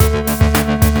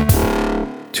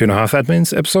Two and a Half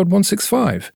Admins, episode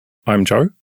 165. I'm Joe.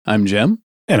 I'm Jim.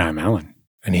 And I'm Alan.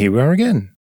 And here we are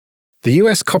again. The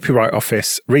US Copyright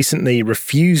Office recently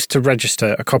refused to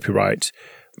register a copyright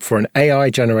for an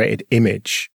AI-generated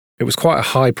image. It was quite a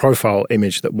high-profile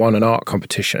image that won an art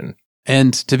competition.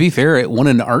 And to be fair, it won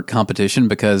an art competition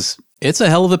because it's a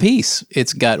hell of a piece.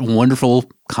 It's got wonderful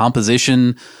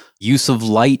composition, use of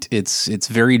light. It's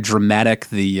very dramatic.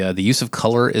 The use of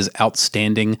color is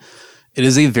outstanding. It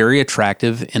is a very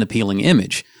attractive and appealing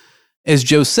image. As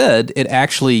Joe said, it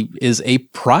actually is a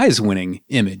prize-winning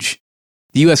image.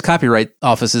 The U.S. Copyright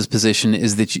Office's position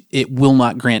is that it will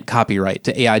not grant copyright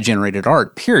to AI-generated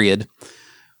art, period,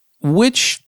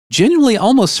 which genuinely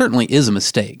almost certainly is a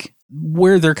mistake.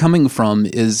 Where they're coming from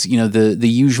is, the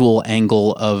usual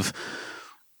angle of,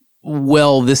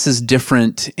 well, this is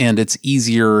different and it's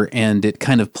easier and it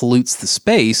kind of pollutes the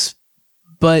space,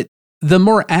 but the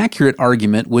more accurate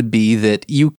argument would be that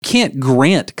you can't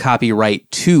grant copyright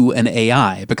to an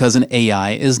AI because an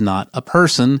AI is not a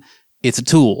person, it's a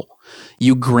tool.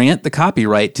 You grant the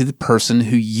copyright to the person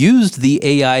who used the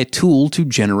AI tool to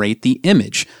generate the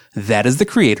image. That is the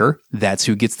creator. That's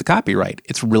who gets the copyright.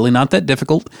 It's really not that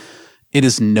difficult. It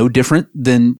is no different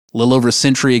than a little over a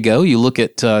century ago. You look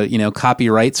at,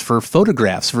 copyrights for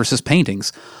photographs versus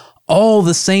paintings. All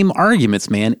the same arguments,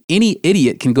 man. Any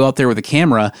idiot can go out there with a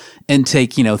camera and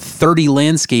take, 30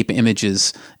 landscape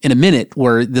images in a minute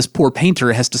where this poor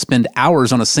painter has to spend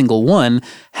hours on a single one.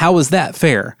 How is that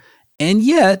fair? And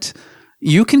yet,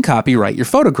 you can copyright your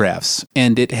photographs,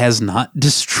 and it has not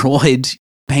destroyed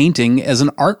painting as an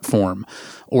art form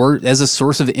or as a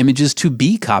source of images to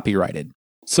be copyrighted.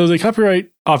 So the Copyright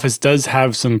Office does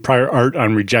have some prior art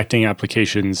on rejecting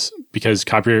applications because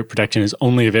copyright protection is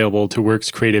only available to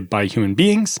works created by human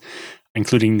beings,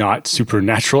 including not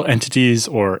supernatural entities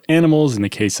or animals in the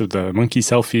case of the monkey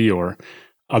selfie or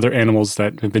other animals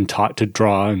that have been taught to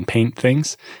draw and paint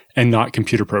things, and not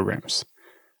computer programs.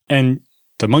 And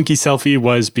the monkey selfie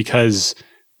was because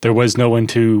there was no one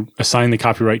to assign the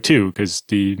copyright to because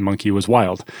the monkey was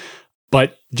wild.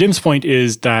 But Jim's point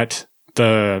is that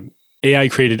the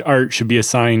AI-created art should be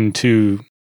assigned to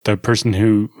the person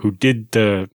who did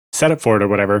the setup for it or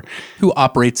whatever. Who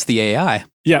operates the AI.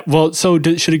 Yeah, well, so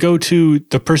should it go to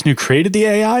the person who created the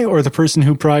AI or the person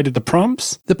who provided the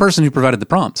prompts? The person who provided the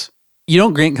prompts. You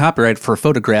don't grant copyright for a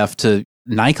photograph to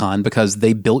Nikon because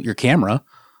they built your camera.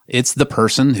 It's the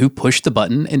person who pushed the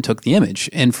button and took the image.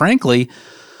 And frankly,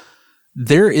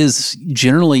 there is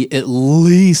generally at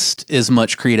least as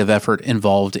much creative effort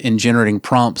involved in generating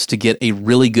prompts to get a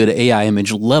really good AI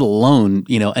image, let alone,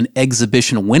 an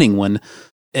exhibition-winning one,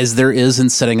 as there is in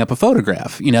setting up a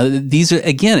photograph. These are,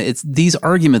 again, it's these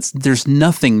arguments, there's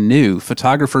nothing new.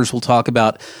 Photographers will talk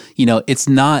about, it's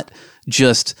not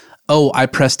just, oh, I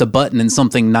pressed a button and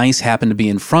something nice happened to be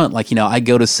in front. Like, I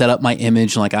go to set up my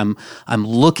image, like I'm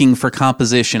looking for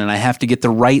composition and I have to get the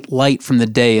right light from the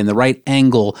day and the right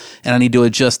angle. And I need to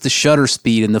adjust the shutter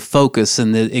speed and the focus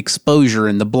and the exposure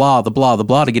and the blah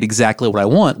to get exactly what I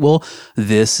want. Well,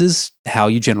 this is how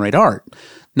you generate art.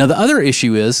 Now, the other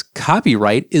issue is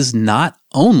copyright is not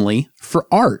only for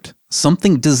art.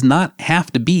 Something does not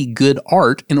have to be good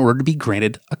art in order to be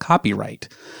granted a copyright.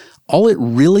 All it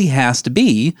really has to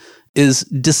be is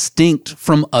distinct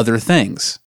from other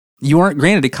things. You aren't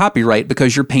granted a copyright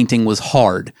because your painting was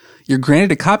hard. You're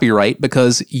granted a copyright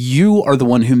because you are the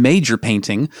one who made your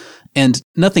painting, and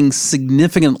nothing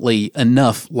significantly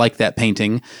enough like that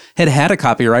painting had a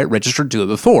copyright registered to it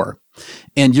before.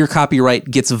 And your copyright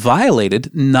gets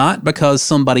violated not because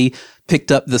somebody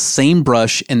picked up the same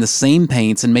brush and the same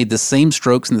paints and made the same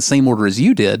strokes in the same order as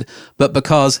you did, but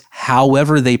because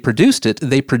however they produced it,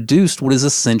 they produced what is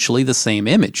essentially the same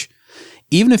image.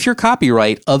 Even if your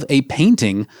copyright of a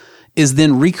painting is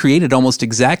then recreated almost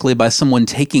exactly by someone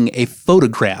taking a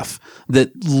photograph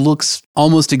that looks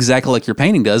almost exactly like your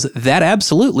painting does, that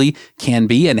absolutely can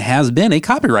be and has been a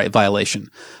copyright violation.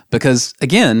 Because,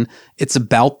 again, it's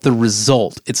about the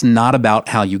result. It's not about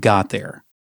how you got there.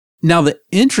 Now, the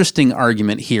interesting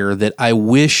argument here that I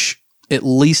wish at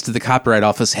least the Copyright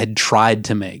Office had tried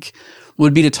to make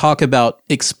would be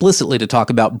explicitly to talk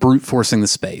about brute forcing the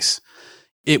space.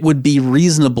 It would be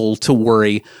reasonable to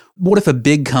worry, what if a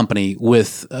big company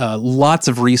with lots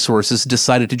of resources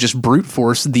decided to just brute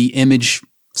force the image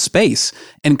space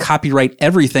and copyright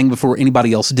everything before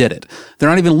anybody else did it? They're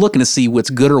not even looking to see what's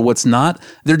good or what's not.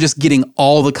 They're just getting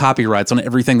all the copyrights on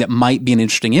everything that might be an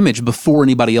interesting image before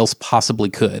anybody else possibly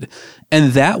could.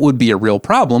 And that would be a real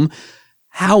problem.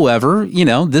 However,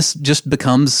 this just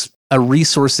becomes a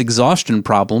resource exhaustion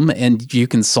problem, and you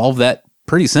can solve that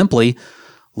pretty simply.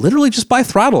 literally just by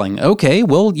throttling. Okay,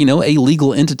 well, a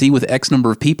legal entity with X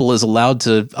number of people is allowed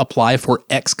to apply for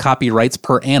X copyrights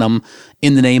per annum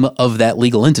in the name of that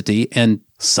legal entity, and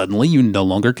suddenly you no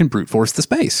longer can brute force the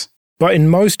space. But in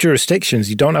most jurisdictions,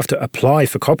 you don't have to apply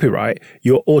for copyright.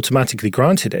 You're automatically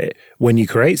granted it when you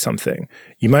create something.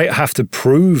 You might have to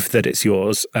prove that it's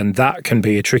yours, and that can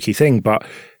be a tricky thing, but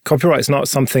copyright is not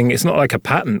something, it's not like a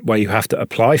patent where you have to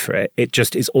apply for it. It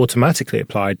just is automatically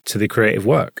applied to the creative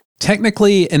work.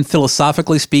 Technically and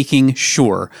philosophically speaking,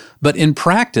 sure. But in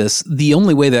practice, the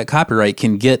only way that copyright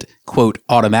can get, quote,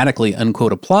 automatically,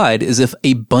 unquote, applied is if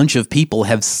a bunch of people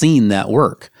have seen that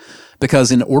work.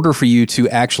 Because in order for you to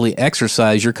actually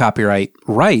exercise your copyright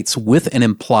rights with an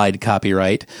implied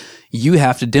copyright, you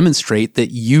have to demonstrate that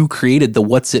you created the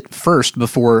what's it first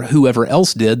before whoever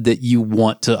else did that you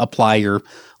want to apply your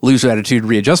loser attitude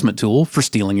readjustment tool for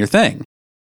stealing your thing.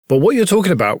 But what you're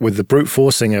talking about with the brute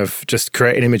forcing of just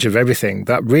create an image of everything,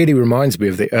 that really reminds me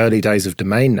of the early days of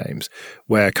domain names,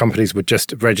 where companies would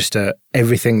just register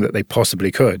everything that they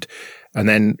possibly could. And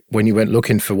then when you went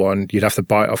looking for one, you'd have to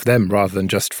buy it off them rather than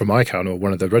just from ICANN or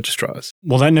one of the registrars.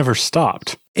 Well, that never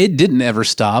stopped. It didn't ever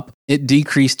stop. It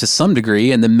decreased to some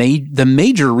degree. And the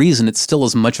major reason it's still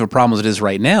as much of a problem as it is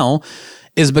right now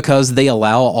is because they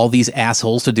allow all these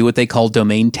assholes to do what they call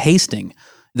domain tasting.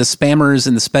 The spammers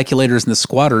and the speculators and the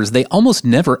squatters, they almost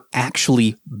never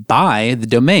actually buy the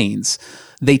domains.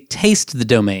 They taste the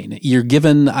domain. You're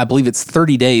given, I believe it's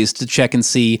 30 days to check and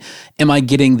see, am I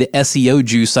getting the SEO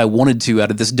juice I wanted to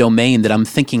out of this domain that I'm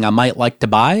thinking I might like to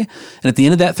buy? And at the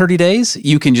end of that 30 days,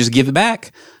 you can just give it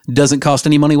back. Doesn't cost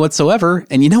any money whatsoever.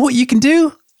 And you know what you can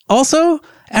do? Also,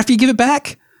 after you give it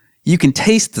back, you can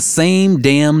taste the same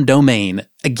damn domain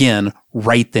again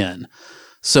right then.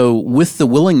 So with the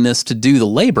willingness to do the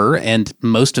labor, and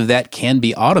most of that can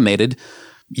be automated,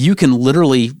 you can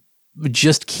literally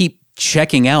just keep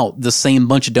checking out the same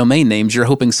bunch of domain names you're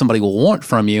hoping somebody will want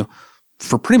from you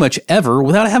for pretty much ever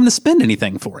without having to spend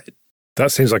anything for it.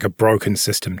 That seems like a broken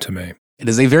system to me. It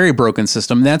is a very broken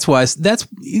system. These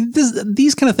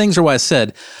kind of things are why I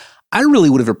said I really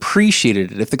would have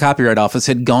appreciated it if the Copyright Office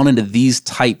had gone into these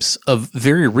types of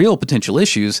very real potential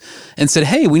issues and said,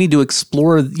 hey, we need to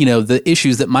explore, the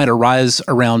issues that might arise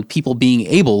around people being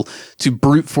able to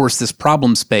brute force this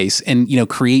problem space and,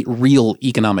 create real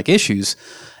economic issues,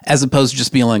 as opposed to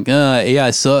just being like,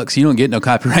 AI sucks. You don't get no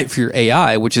copyright for your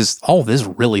AI, which is all this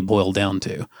really boiled down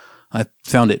to. I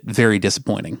found it very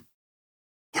disappointing.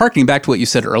 Harkening back to what you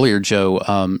said earlier, Joe,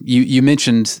 you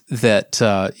mentioned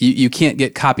that you can't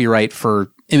get copyright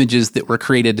for images that were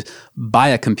created by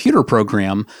a computer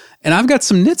program. And I've got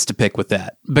some nits to pick with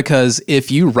that, because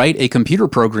if you write a computer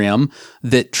program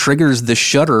that triggers the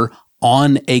shutter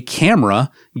on a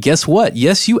camera, guess what?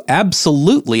 Yes, you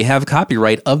absolutely have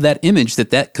copyright of that image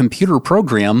that computer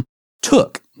program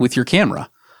took with your camera.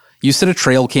 You set a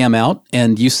trail cam out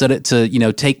and you set it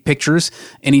to, take pictures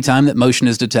anytime that motion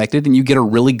is detected, and you get a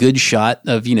really good shot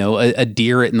of, a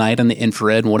deer at night on the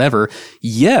infrared and whatever.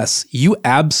 Yes, you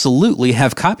absolutely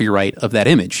have copyright of that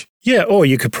image. Yeah, or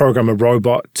you could program a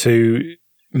robot to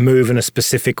move in a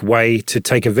specific way to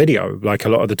take a video, like a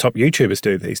lot of the top YouTubers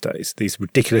do these days, these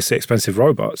ridiculously expensive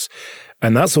robots.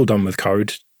 And that's all done with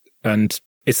code, and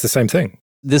it's the same thing.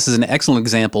 This is an excellent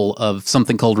example of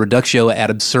something called reductio ad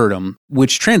absurdum,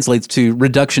 which translates to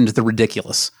reduction to the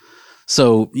ridiculous.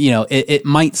 So, it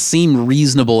might seem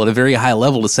reasonable at a very high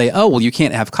level to say, oh, well, you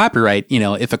can't have copyright,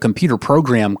 if a computer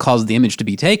program caused the image to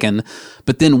be taken.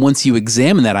 But then once you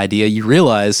examine that idea, you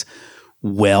realize,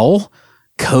 well,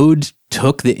 code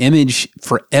took the image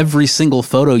for every single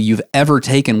photo you've ever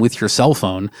taken with your cell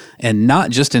phone, and not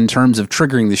just in terms of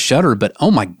triggering the shutter, but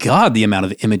oh my God, the amount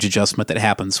of image adjustment that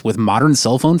happens with modern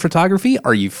cell phone photography.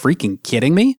 Are you freaking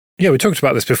kidding me? Yeah, we talked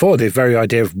about this before, the very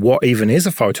idea of what even is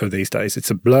a photo these days. It's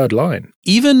a blurred line.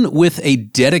 Even with a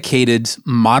dedicated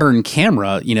modern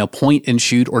camera, point and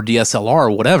shoot or DSLR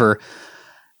or whatever,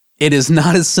 it is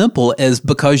not as simple as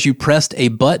because you pressed a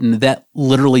button that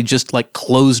literally just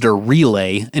closed a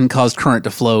relay and caused current to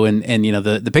flow and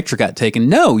the picture got taken.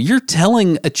 No, you're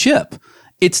telling a chip,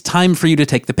 it's time for you to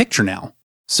take the picture now.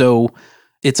 So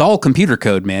it's all computer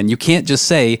code, man. You can't just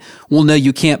say, well, no,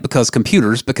 you can't because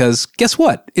guess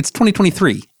what? It's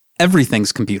 2023.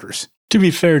 Everything's computers. To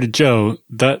be fair to Joe,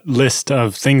 that list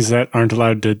of things that aren't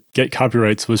allowed to get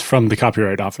copyrights was from the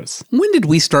Copyright Office. When did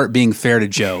we start being fair to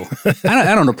Joe?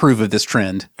 I don't approve of this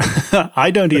trend. I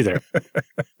don't either.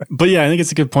 But yeah, I think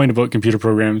it's a good point about computer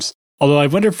programs. Although I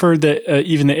wonder for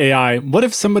even the AI, what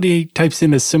if somebody types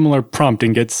in a similar prompt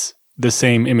and gets the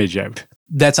same image out?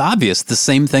 That's obvious. The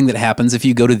same thing that happens if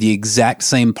you go to the exact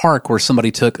same park where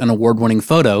somebody took an award-winning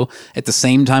photo at the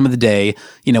same time of the day,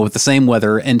 with the same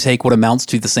weather, and take what amounts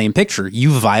to the same picture.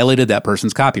 You violated that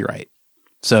person's copyright.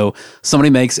 So somebody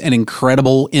makes an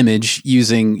incredible image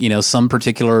using, some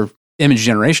particular image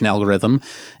generation algorithm,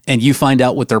 and you find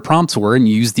out what their prompts were, and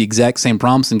you use the exact same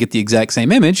prompts and get the exact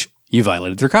same image, you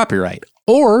violated their copyright.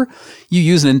 Or you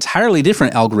use an entirely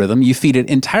different algorithm, you feed it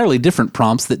entirely different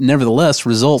prompts that nevertheless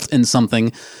result in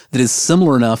something that is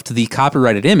similar enough to the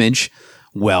copyrighted image,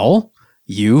 well,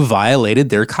 you violated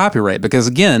their copyright. Because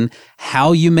again,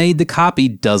 how you made the copy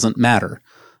doesn't matter.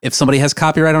 If somebody has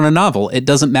copyright on a novel, it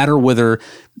doesn't matter whether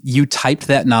you typed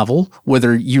that novel,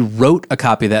 whether you wrote a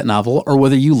copy of that novel, or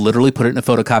whether you literally put it in a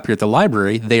photocopier at the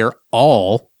library. They are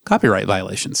all copyright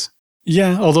violations.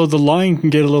 Yeah, although the line can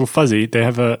get a little fuzzy. They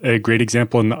have a great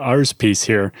example in the Ars piece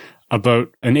here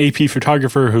about an AP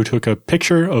photographer who took a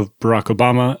picture of Barack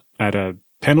Obama at a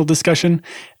panel discussion,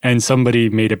 and somebody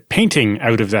made a painting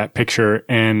out of that picture,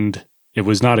 and it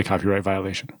was not a copyright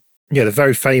violation. Yeah, the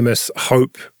very famous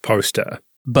Hope poster.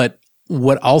 But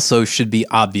what also should be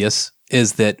obvious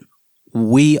is that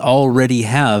we already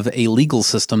have a legal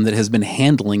system that has been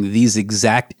handling these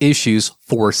exact issues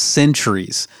for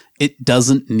centuries. It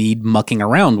doesn't need mucking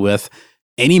around with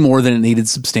any more than it needed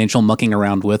substantial mucking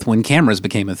around with when cameras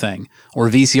became a thing, or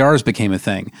VCRs became a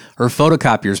thing, or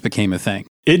photocopiers became a thing.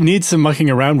 It needs some mucking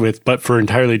around with, but for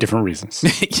entirely different reasons.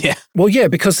 Yeah. Well, yeah,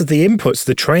 because of the inputs,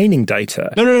 the training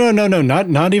data. No,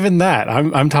 not even that.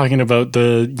 I'm talking about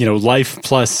the, life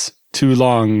plus too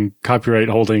long copyright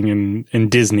holding in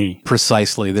Disney.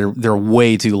 Precisely. They're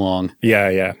way too long.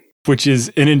 Yeah. Which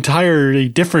is an entirely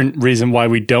different reason why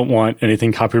we don't want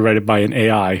anything copyrighted by an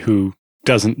AI who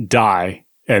doesn't die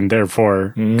and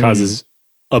therefore causes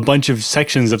a bunch of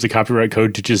sections of the copyright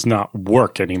code to just not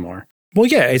work anymore. Well,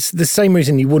 yeah, it's the same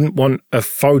reason you wouldn't want a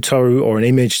photo or an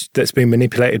image that's been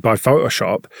manipulated by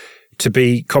Photoshop to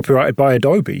be copyrighted by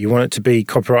Adobe. You want it to be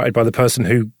copyrighted by the person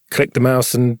who clicked the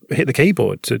mouse and hit the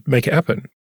keyboard to make it happen.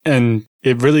 And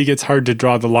it really gets hard to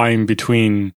draw the line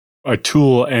between a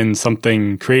tool and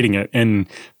something creating it. And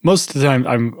most of the time,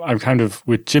 I'm kind of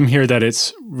with Jim here that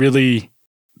it's really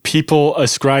people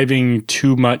ascribing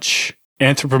too much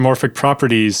anthropomorphic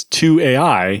properties to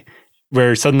AI,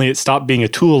 where suddenly it stopped being a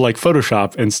tool like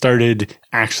Photoshop and started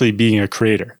actually being a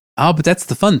creator. Oh, but that's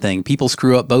the fun thing. People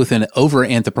screw up both in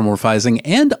over-anthropomorphizing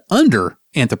and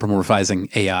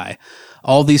under-anthropomorphizing AI.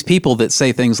 All these people that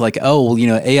say things like, oh,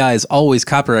 well, AI is always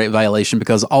copyright violation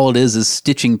because all it is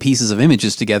stitching pieces of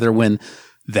images together, when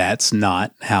that's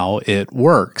not how it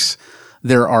works.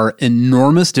 There are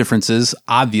enormous differences,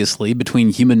 obviously, between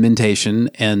human mentation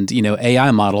and,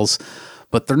 AI models,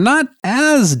 but they're not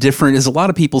as different as a lot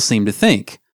of people seem to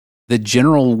think. The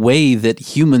general way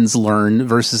that humans learn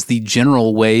versus the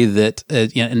general way that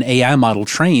an AI model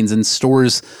trains and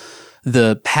stores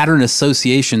the pattern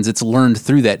associations it's learned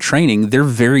through that training, they're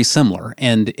very similar.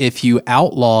 And if you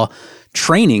outlaw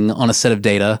training on a set of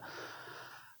data,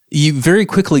 you very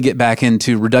quickly get back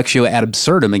into reductio ad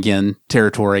absurdum again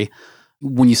territory.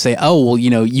 When you say, oh, well,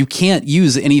 you can't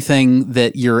use anything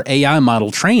that your AI model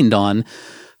trained on,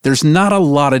 there's not a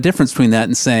lot of difference between that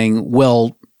and saying,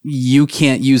 well, you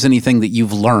can't use anything that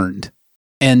you've learned.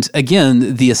 And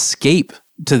again, the escape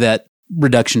to that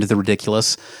reduction to the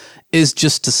ridiculous is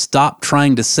just to stop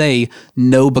trying to say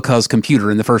no because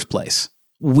computer in the first place.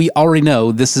 We already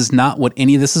know this is not what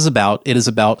any of this is about. It is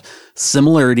about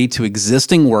similarity to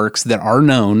existing works that are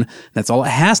known. That's all it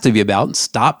has to be about.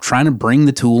 Stop trying to bring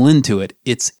the tool into it.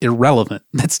 It's irrelevant.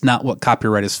 That's not what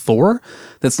copyright is for.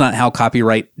 That's not how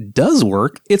copyright does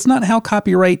work. It's not how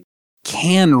copyright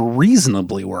can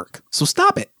reasonably work. So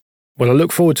stop it. Well, I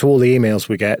look forward to all the emails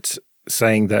we get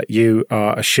saying that you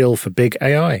are a shill for big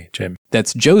AI, Jim.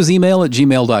 That's Joe's email at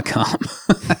gmail.com.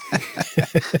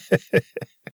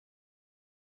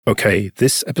 Okay,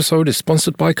 this episode is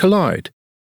sponsored by Kolide.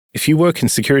 If you work in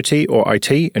security or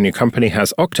IT and your company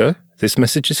has Okta, this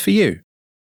message is for you.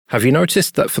 Have you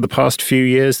noticed that for the past few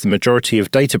years, the majority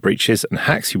of data breaches and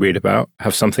hacks you read about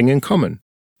have something in common?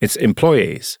 It's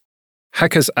employees.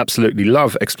 Hackers absolutely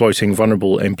love exploiting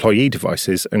vulnerable employee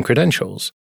devices and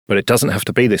credentials, but it doesn't have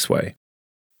to be this way.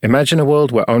 Imagine a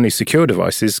world where only secure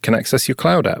devices can access your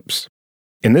cloud apps.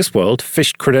 In this world,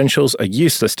 phished credentials are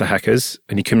useless to hackers,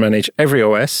 and you can manage every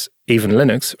OS, even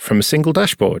Linux, from a single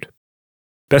dashboard.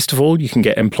 Best of all, you can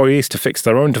get employees to fix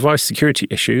their own device security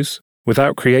issues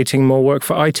without creating more work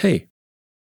for IT.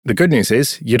 The good news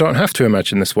is, you don't have to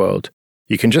imagine this world.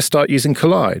 You can just start using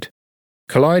Kolide.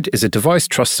 Kolide is a device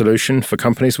trust solution for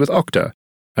companies with Okta,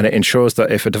 and it ensures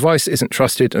that if a device isn't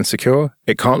trusted and secure,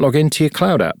 it can't log into your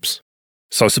cloud apps.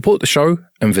 So support the show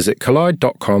and visit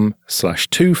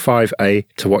kolide.com/25A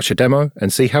to watch a demo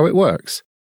and see how it works.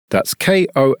 That's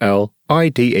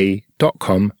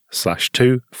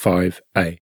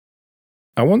KOLIDE.com/25A.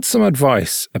 I want some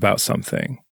advice about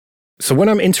something. So when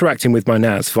I'm interacting with my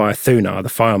NAS via Thunar, the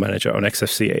file manager on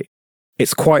XFCE,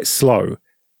 it's quite slow.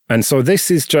 And so this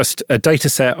is just a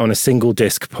dataset on a single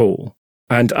disk pool.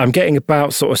 And I'm getting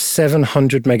about sort of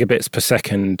 700 megabits per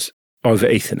second over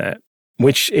Ethernet,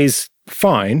 which is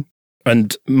fine.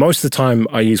 And most of the time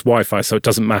I use Wi-Fi, so it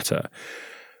doesn't matter.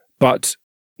 But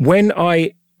when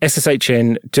I SSH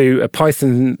in, do a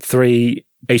Python 3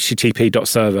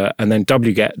 HTTP.server and then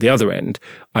wget the other end,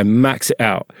 I max it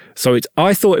out. So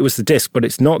I thought it was the disk, but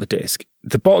it's not the disk.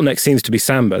 The bottleneck seems to be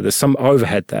Samba. There's some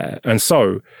overhead there. And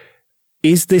so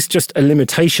is this just a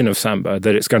limitation of Samba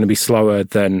that it's going to be slower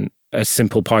than a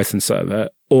simple Python server,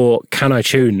 or can I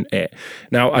tune it?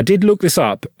 Now, I did look this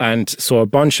up and saw a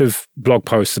bunch of blog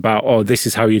posts about, this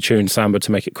is how you tune Samba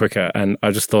to make it quicker. And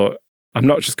I just thought, I'm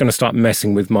not just going to start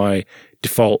messing with my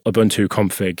default Ubuntu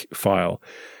config file.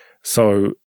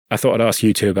 So I thought I'd ask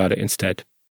you two about it instead.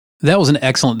 That was an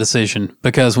excellent decision,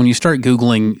 because when you start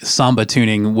Googling Samba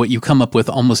tuning, what you come up with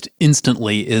almost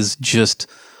instantly is just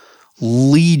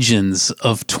legions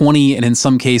of 20 and in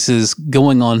some cases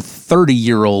going on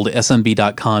 30-year-old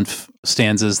SMB.conf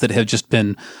stanzas that have just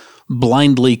been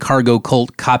blindly cargo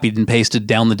cult copied and pasted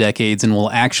down the decades and will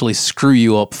actually screw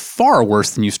you up far worse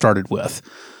than you started with.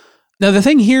 Now, the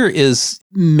thing here is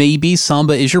maybe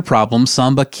Samba is your problem.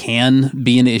 Samba can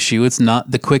be an issue. It's not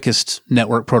the quickest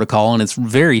network protocol, and it's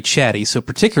very chatty. So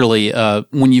particularly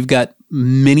when you've got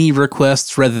many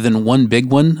requests rather than one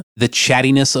big one, the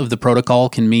chattiness of the protocol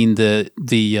can mean the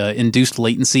induced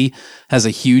latency has a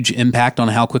huge impact on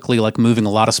how quickly moving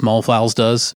a lot of small files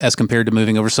does as compared to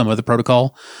moving over some other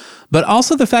protocol. But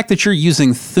also the fact that you're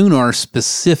using Thunar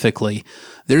specifically,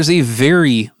 there's a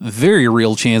very, very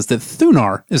real chance that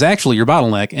Thunar is actually your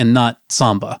bottleneck and not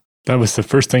Samba. That was the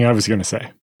first thing I was going to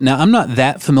say. Now, I'm not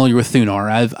that familiar with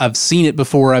Thunar. I've seen it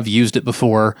before. I've used it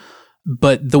before.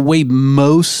 But the way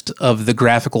most of the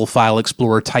graphical file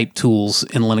explorer type tools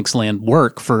in Linux land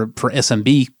work for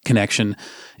SMB connection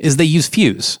is they use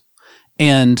Fuse.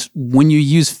 And when you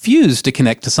use Fuse to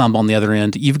connect to Samba on the other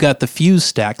end, you've got the Fuse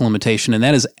stack limitation, and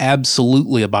that is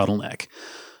absolutely a bottleneck.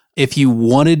 If you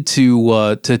wanted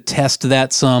to test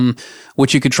that some,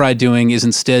 what you could try doing is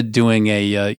instead doing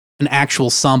an actual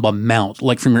Samba mount,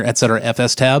 like from your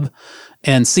etc.fs tab,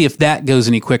 and see if that goes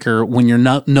any quicker when you're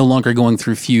no longer going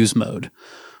through Fuse mode.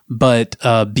 But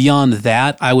beyond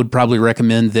that, I would probably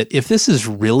recommend that if this is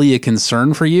really a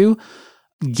concern for you,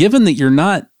 given that you're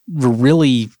not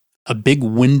really a big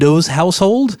Windows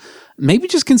household, maybe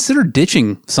just consider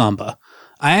ditching Samba.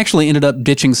 I actually ended up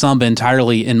ditching Samba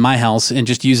entirely in my house and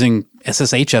just using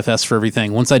SSHFS for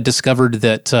everything. Once I discovered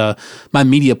that my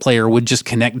media player would just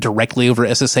connect directly over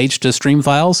SSH to stream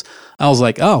files, I was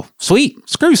like, oh, sweet,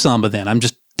 screw Samba then. I'm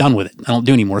just done with it. I don't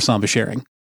do any more Samba sharing.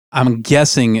 I'm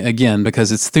guessing, again,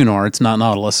 because it's Thunar, it's not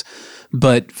Nautilus.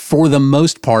 But for the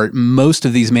most part, most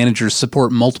of these managers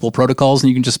support multiple protocols, and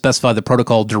you can just specify the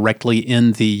protocol directly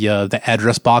in the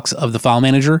address box of the file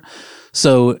manager.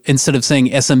 So instead of saying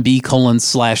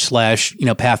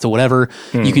SMB:// path to whatever,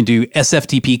 you can do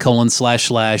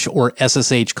SFTP:// or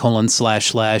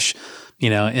SSH://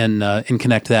 and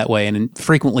connect that way. And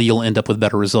frequently you'll end up with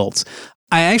better results.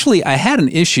 I had an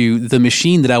issue. The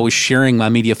machine that I was sharing my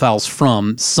media files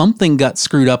from, something got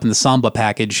screwed up in the Samba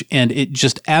package, and it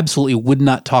just absolutely would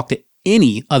not talk to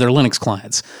any other Linux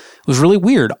clients. It was really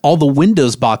weird. All the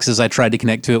Windows boxes I tried to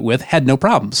connect to it with had no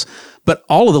problems, but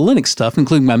all of the Linux stuff,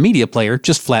 including my media player,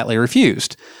 just flatly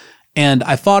refused. And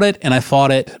I fought it,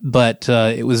 but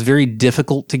it was very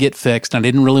difficult to get fixed. I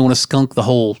didn't really want to skunk the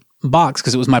whole box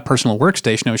because it was my personal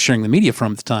workstation I was sharing the media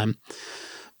from at the time.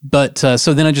 But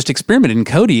so then I just experimented in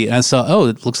Kodi, and I saw,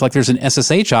 it looks like there's an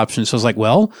SSH option. So I was like,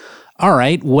 well, all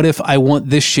right, what if I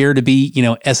want this share to be,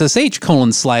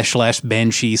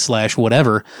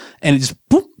 SSH://banshee/whatever, and it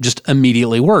just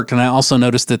immediately worked. And I also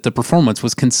noticed that the performance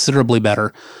was considerably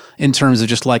better in terms of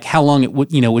just how long it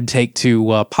would take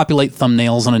to populate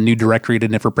thumbnails on a new directory it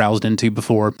had never browsed into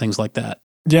before, things like that.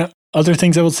 Yeah. Other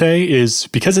things I would say is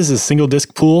because it's a single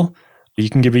disk pool,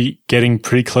 you can be getting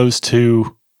pretty close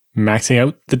to maxing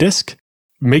out the disk.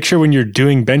 Make sure when you're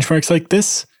doing benchmarks like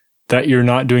this that you're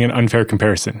not doing an unfair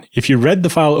comparison. If you read the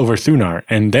file over Thunar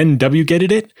and then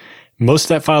wgetted it, most of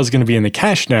that file is going to be in the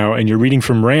cache now, and you're reading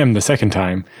from RAM the second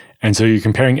time, and so you're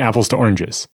comparing apples to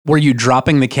oranges. Were you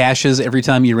dropping the caches every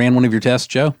time you ran one of your tests,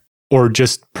 Joe? or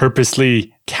just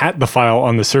purposely cat the file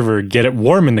on the server, get it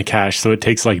warm in the cache so it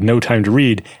takes like no time to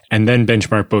read, and then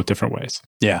benchmark both different ways.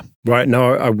 Yeah. Right.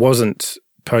 No, I wasn't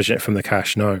purging it from the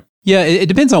cache. No. Yeah, it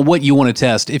depends on what you want to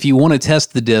test. If you want to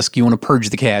test the disk, you want to purge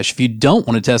the cache. If you don't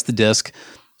want to test the disk,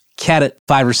 cat it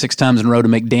 5 or 6 times in a row to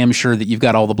make damn sure that you've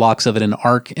got all the blocks of it in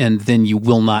ARC, and then you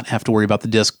will not have to worry about the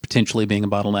disk potentially being a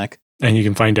bottleneck. And you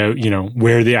can find out,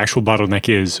 where the actual bottleneck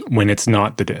is when it's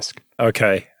not the disk.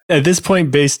 Okay. At this point,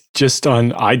 based just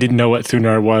on I didn't know what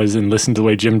Thunar was and listened to the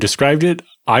way Jim described it,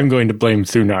 I'm going to blame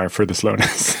Thunar for the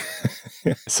slowness.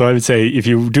 So I would say if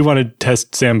you do want to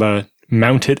test Samba,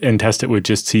 mount it and test it with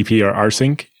just CP or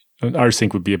rsync.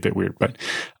 Rsync would be a bit weird, but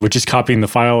with just copying the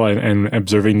file and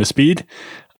observing the speed.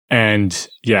 And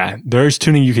yeah, there's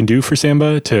tuning you can do for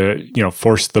Samba to,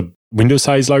 force the window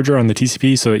size larger on the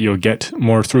TCP so that you'll get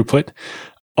more throughput.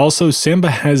 Also, Samba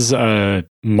has a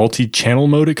multi-channel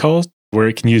mode, it calls, where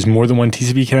it can use more than one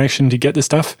TCP connection to get the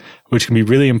stuff, which can be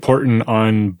really important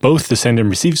on both the send and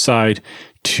receive side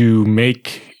to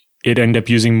make it end up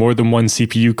using more than one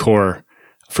CPU core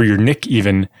for your NIC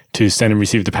even to send and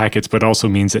receive the packets, but also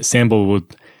means that Samba will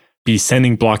be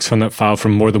sending blocks from that file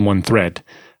from more than one thread.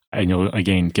 And you'll,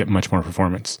 again, get much more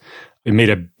performance. It made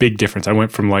a big difference. I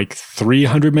went from like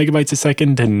 300 megabytes a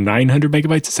second to 900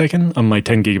 megabytes a second on my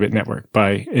 10 gigabit network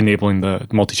by enabling the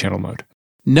multi-channel mode.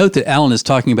 Note that Alan is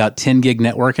talking about 10 gig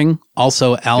networking.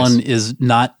 Also, Alan is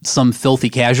not some filthy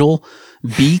casual.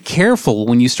 Be careful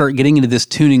when you start getting into this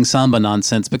tuning Samba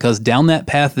nonsense, because down that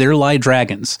path there lie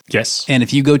dragons. Yes. And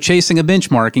if you go chasing a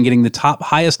benchmark and getting the top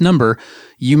highest number,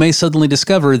 you may suddenly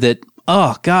discover that,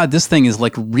 oh God, this thing is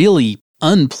like really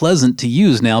unpleasant to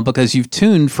use now because you've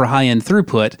tuned for high-end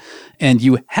throughput and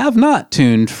you have not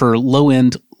tuned for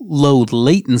low-end, low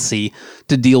latency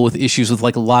to deal with issues with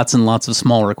like lots and lots of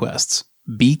small requests.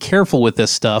 Be careful with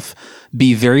this stuff.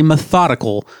 Be very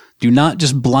methodical. Do not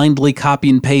just blindly copy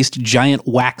and paste giant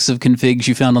whacks of configs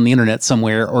you found on the internet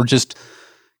somewhere, or just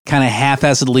kind of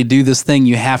half-assedly do this thing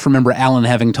you half remember Alan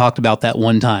having talked about that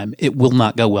one time. It will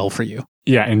not go well for you.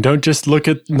 Yeah, and don't just look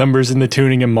at numbers in the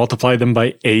tuning and multiply them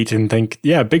by 8 and think,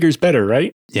 yeah, bigger's better,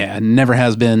 right? Yeah, never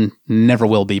has been, never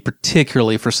will be,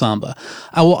 particularly for Samba.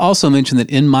 I will also mention that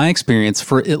in my experience,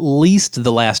 for at least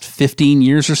the last 15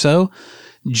 years or so,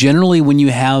 generally when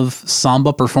you have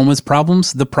Samba performance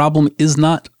problems, the problem is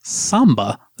not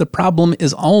Samba. The problem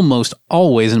is almost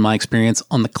always, in my experience,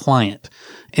 on the client.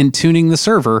 And tuning the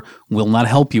server will not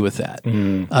help you with that.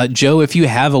 Joe, if you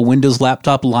have a Windows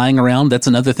laptop lying around, that's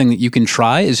another thing that you can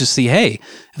try, is just see, hey,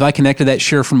 if I connected that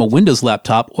share from a Windows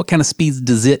laptop, what kind of speeds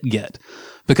does it get?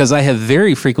 Because I have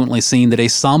very frequently seen that a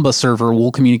Samba server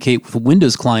will communicate with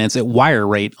Windows clients at wire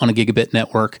rate on a gigabit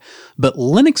network, but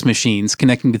Linux machines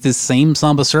connecting to this same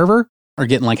Samba server are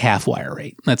getting like half wire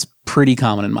rate. That's pretty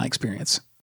common in my experience.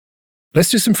 Let's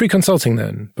do some free consulting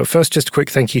then. But first, just a quick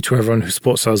thank you to everyone who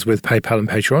supports us with PayPal and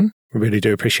Patreon. We really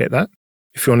do appreciate that.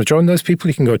 If you want to join those people,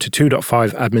 you can go to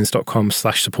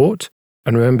 2.5admins.com/support.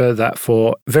 And remember that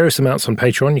for various amounts on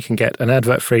Patreon, you can get an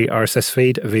advert-free RSS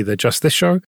feed of either just this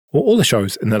show or all the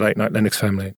shows in the Late Night Linux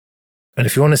family. And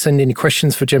if you want to send any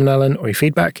questions for Jim and Alan or your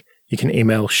feedback, you can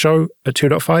email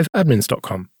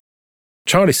show@2.5admins.com.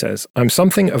 Charlie says, I'm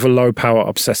something of a low-power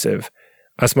obsessive.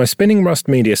 As my spinning Rust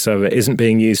media server isn't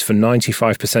being used for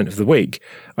 95% of the week,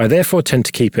 I therefore tend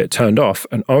to keep it turned off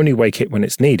and only wake it when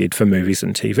it's needed for movies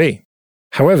and TV.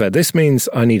 However, this means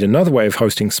I need another way of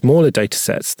hosting smaller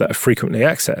datasets that are frequently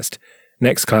accessed,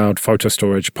 Nextcloud, photo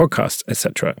storage, podcasts,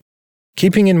 etc.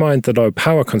 Keeping in mind the low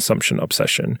power consumption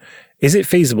obsession, is it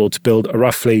feasible to build a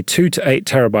roughly 2 to 8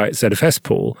 terabyte ZFS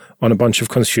pool on a bunch of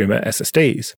consumer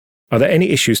SSDs? Are there any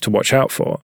issues to watch out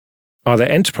for? Are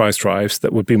there enterprise drives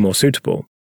that would be more suitable?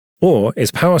 Or is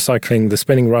power cycling the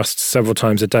spinning Rust several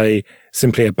times a day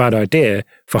simply a bad idea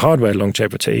for hardware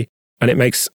longevity, and it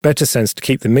makes better sense to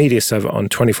keep the media server on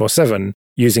 24/7,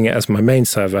 using it as my main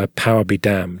server, power be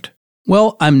damned?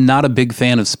 Well, I'm not a big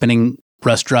fan of spinning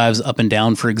Rust drives up and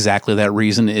down for exactly that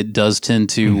reason. It does tend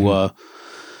to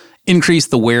increase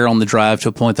the wear on the drive to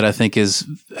a point that I think is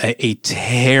a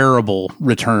terrible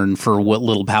return for what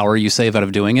little power you save out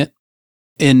of doing it.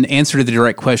 In answer to the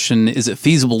direct question, is it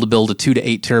feasible to build a 2 to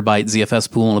 8 terabyte ZFS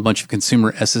pool on a bunch of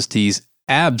consumer SSDs?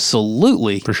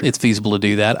 Absolutely, For sure. It's feasible to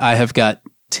do that. I have got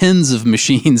tens of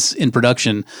machines in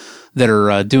production that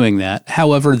are doing that.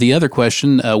 However, the other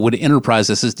question, would enterprise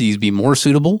SSDs be more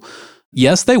suitable?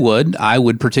 Yes, they would. I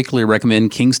would particularly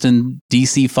recommend Kingston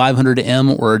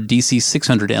DC500M or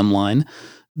DC600M line.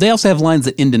 They also have lines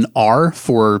that end in R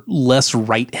for less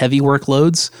write-heavy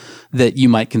workloads that you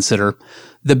might consider.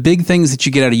 The big things that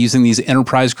you get out of using these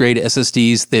enterprise-grade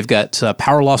SSDs, they've got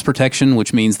power loss protection,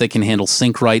 which means they can handle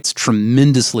sync writes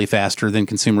tremendously faster than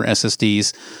consumer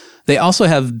SSDs. They also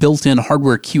have built-in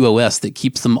hardware QoS that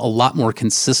keeps them a lot more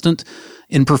consistent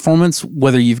in performance,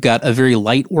 whether you've got a very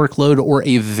light workload or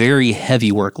a very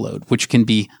heavy workload, which can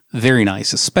be very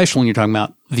nice, especially when you're talking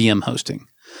about VM hosting.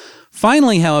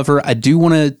 Finally, however, I do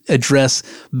want to address,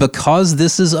 because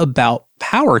this is about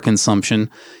power consumption,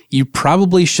 you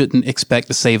probably shouldn't expect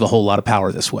to save a whole lot of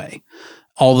power this way.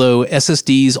 Although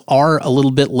SSDs are a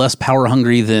little bit less power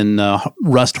hungry than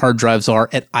Rust hard drives are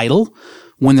at idle,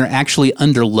 when they're actually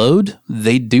under load,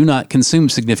 they do not consume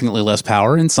significantly less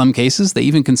power. In some cases, they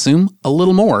even consume a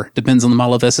little more. Depends on the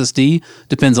model of SSD,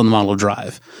 depends on the model of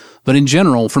drive. But in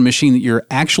general, for a machine that you're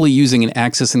actually using and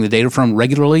accessing the data from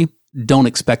regularly, don't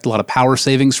expect a lot of power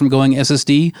savings from going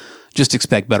SSD, just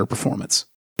expect better performance.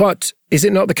 But is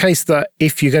it not the case that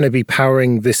if you're going to be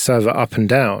powering this server up and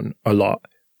down a lot,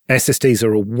 SSDs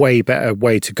are a way better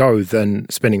way to go than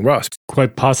spinning Rust?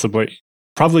 Quite possibly.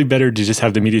 Probably better to just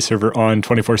have the media server on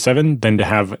 24/7 than to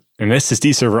have an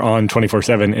SSD server on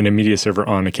 24/7 and a media server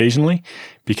on occasionally,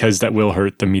 because that will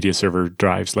hurt the media server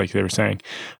drives, like they were saying.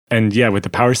 And yeah, with the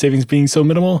power savings being so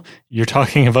minimal, you're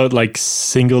talking about like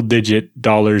single-digit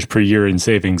dollars per year in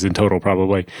savings in total,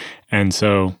 probably. And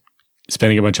so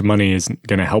spending a bunch of money isn't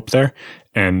going to help there.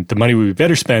 And the money would be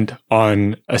better spent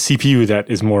on a CPU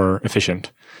that is more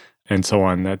efficient and so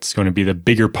on. That's going to be the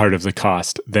bigger part of the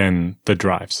cost than the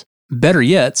drives. Better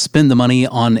yet, spend the money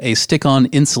on a stick-on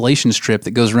insulation strip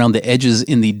that goes around the edges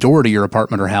in the door to your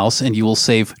apartment or house, and you will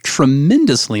save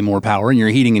tremendously more power in your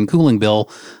heating and cooling bill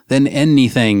than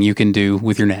anything you can do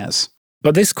with your NAS.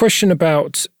 But this question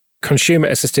about consumer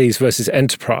SSDs versus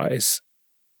enterprise,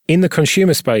 in the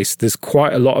consumer space, there's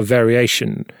quite a lot of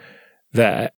variation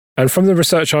there. And from the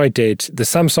research I did, the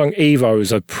Samsung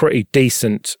EVOs are pretty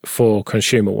decent for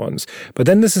consumer ones. But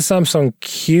then there's the Samsung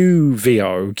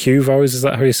QVOs, is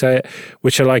that how you say it?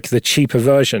 Which are like the cheaper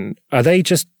version. Are they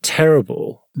just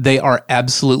terrible? They are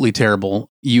absolutely terrible.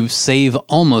 You save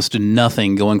almost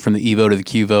nothing going from the EVO to the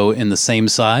QVO in the same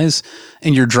size,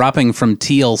 and you're dropping from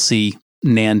TLC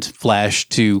NAND flash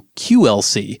to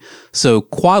QLC, so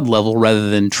quad level rather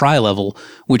than tri-level,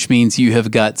 which means you have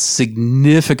got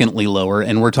significantly lower,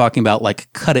 and we're talking about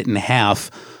like cut it in half,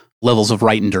 levels of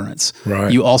write endurance.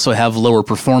 Right. You also have lower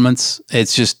performance.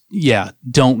 It's just,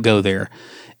 don't go there.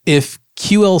 If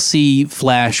QLC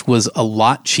flash was a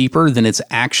lot cheaper than it's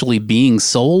actually being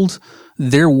sold,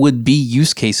 there would be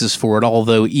use cases for it,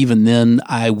 although even then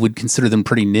I would consider them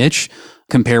pretty niche.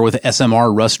 Compare with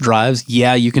SMR Rust drives,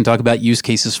 you can talk about use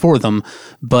cases for them,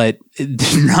 but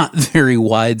they're not very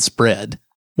widespread.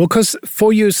 Well, because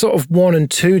for you, sort of 1 and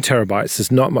 2 terabytes,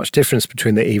 there's not much difference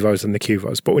between the EVOs and the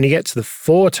QVOs. But when you get to the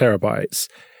 4 terabytes,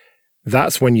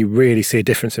 that's when you really see a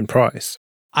difference in price.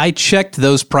 I checked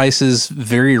those prices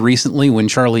very recently when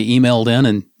Charlie emailed in,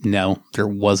 and no, there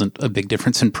wasn't a big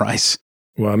difference in price.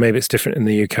 Well, maybe it's different in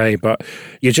the UK, but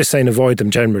you're just saying avoid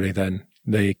them generally then,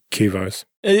 the QVOs.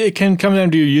 It can come down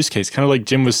to your use case. Kind of like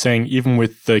Jim was saying, even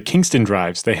with the Kingston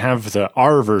drives, they have the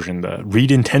R version, the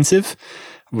read intensive,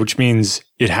 which means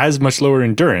it has much lower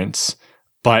endurance.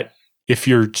 But if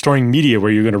you're storing media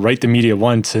where you're going to write the media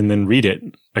once and then read it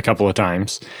a couple of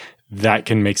times, that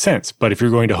can make sense. But if you're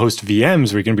going to host VMs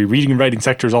where you're going to be reading and writing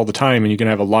sectors all the time and you're going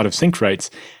to have a lot of sync writes,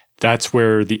 that's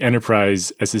where the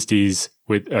enterprise SSDs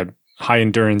with high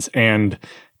endurance and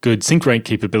good sync write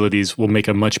capabilities will make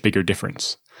a much bigger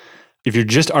difference. If you're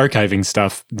just archiving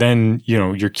stuff, then,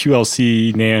 your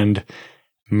QLC NAND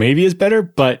maybe is better,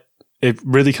 but it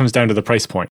really comes down to the price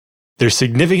point. They're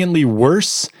significantly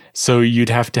worse, so you'd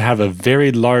have to have a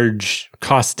very large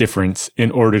cost difference in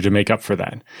order to make up for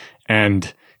that.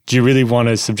 And do you really want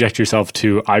to subject yourself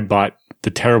to, I bought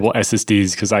the terrible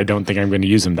SSDs because I don't think I'm going to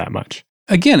use them that much?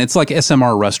 Again, it's like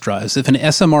SMR Rust drives. If an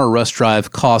SMR Rust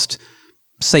drive cost,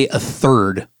 say, a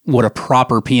third what a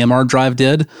proper PMR drive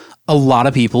did, a lot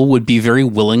of people would be very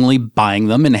willingly buying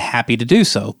them and happy to do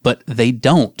so, but they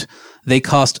don't. They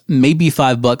cost maybe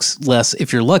 $5 less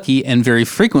if you're lucky, and very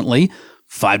frequently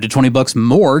 $5 to $20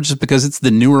 more just because it's the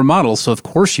newer model. So of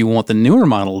course you want the newer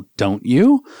model, don't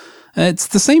you? It's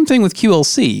the same thing with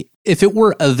QLC. If it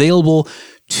were available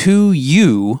to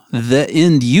you, the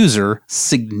end user,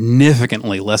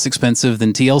 significantly less expensive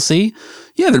than TLC,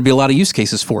 there'd be a lot of use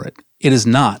cases for it. It is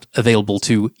not available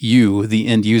to you, the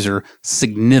end user,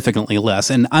 significantly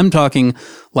less. And I'm talking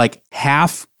like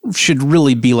half should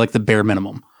really be like the bare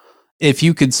minimum. If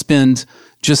you could spend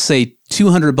just say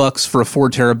 $200 for a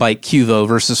 4 terabyte QVO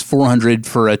versus $400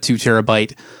 for a 2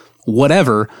 terabyte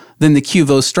whatever, then the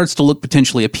QVO starts to look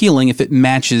potentially appealing if it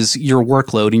matches your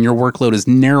workload, and your workload is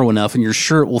narrow enough and you're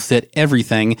sure it will fit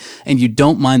everything, and you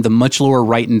don't mind the much lower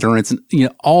write endurance and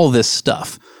all this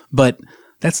stuff. But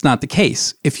that's not the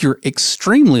case. If you're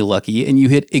extremely lucky and you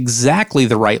hit exactly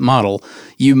the right model,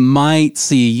 you might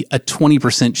see a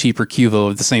 20% cheaper QVO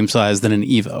of the same size than an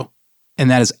Evo.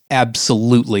 And that is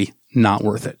absolutely not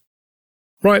worth it.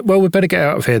 Right, well, we better get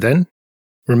out of here then.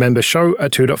 Remember,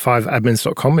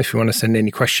 show@2.5admins.com if you want to send any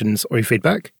questions or your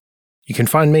feedback. You can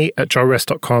find me at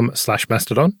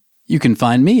joerest.com/mastodon. You can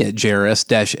find me at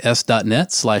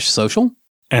jrs-s.net/social.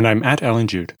 And I'm at Alan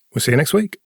Jude. We'll see you next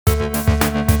week.